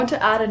I want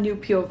to add a new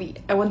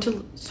POV. I want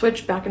to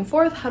switch back and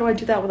forth. How do I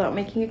do that without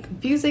making it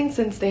confusing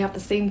since they have the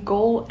same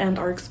goal and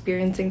are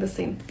experiencing the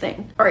same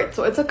thing? Alright,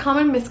 so it's a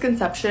common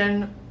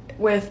misconception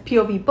with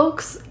POV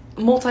books,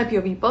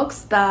 multi-POV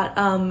books,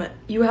 that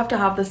you have to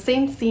have the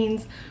same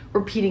scenes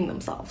repeating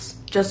themselves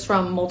just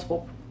from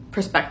multiple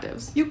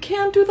perspectives. You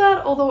can do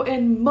that, although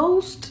in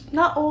most,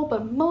 not all,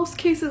 but most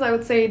cases I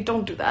would say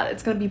don't do that.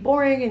 It's going to be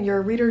boring and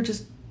your reader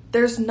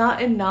there's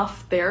not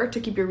enough there to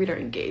keep your reader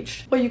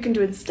engaged. What you can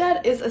do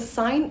instead is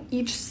assign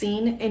each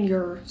scene in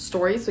your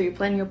story. So you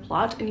plan your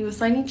plot and you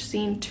assign each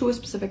scene to a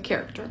specific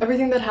character.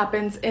 Everything that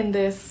happens in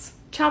this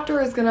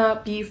chapter is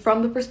gonna be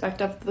from the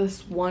perspective of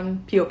this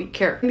one POV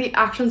character. The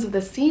actions of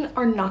this scene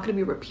are not gonna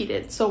be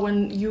repeated. So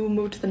when you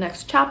move to the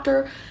next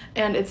chapter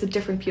and it's a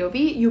different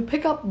POV, you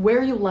pick up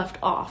where you left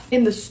off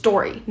in the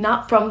story,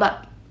 not from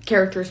that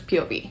character's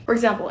POV. For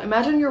example,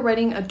 imagine you're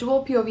writing a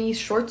dual POV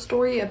short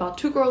story about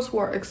two girls who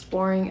are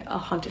exploring a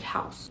haunted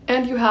house.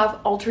 And you have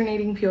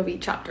alternating POV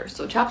chapters.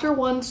 So chapter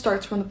 1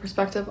 starts from the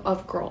perspective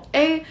of girl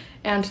A,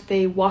 and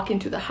they walk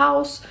into the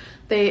house,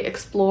 they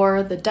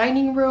explore the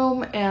dining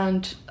room,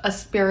 and a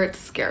spirit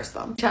scares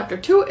them. Chapter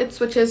 2, it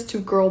switches to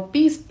girl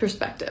B's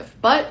perspective,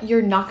 but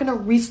you're not gonna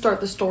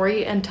restart the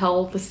story and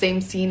tell the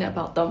same scene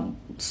about them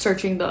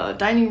searching the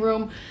dining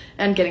room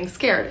and getting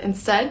scared.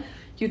 Instead,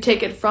 you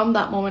take it from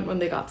that moment when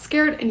they got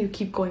scared and you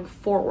keep going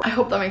forward. I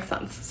hope that makes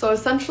sense. So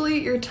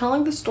essentially, you're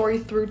telling the story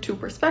through two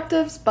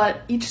perspectives,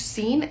 but each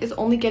scene is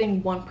only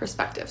getting one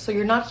perspective. So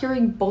you're not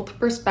hearing both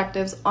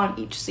perspectives on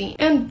each scene.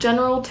 And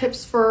general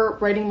tips for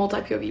writing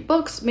multi-POV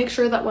books, make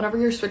sure that whenever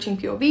you're switching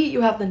POV,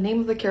 you have the name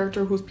of the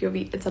character whose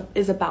POV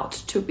is about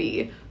to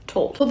be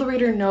told, so the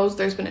reader knows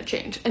there's been a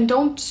change. And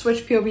don't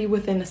switch POV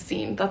within a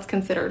scene. That's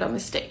considered a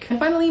mistake. And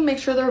finally, make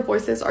sure their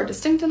voices are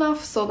distinct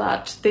enough so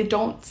that they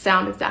don't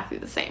sound exactly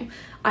the same.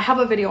 I have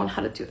a video on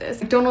how to do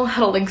this. I don't know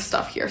how to link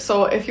stuff here,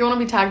 so if you want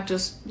to be tagged,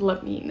 just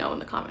let me know in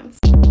the comments.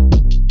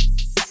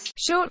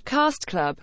 Short Cast Club.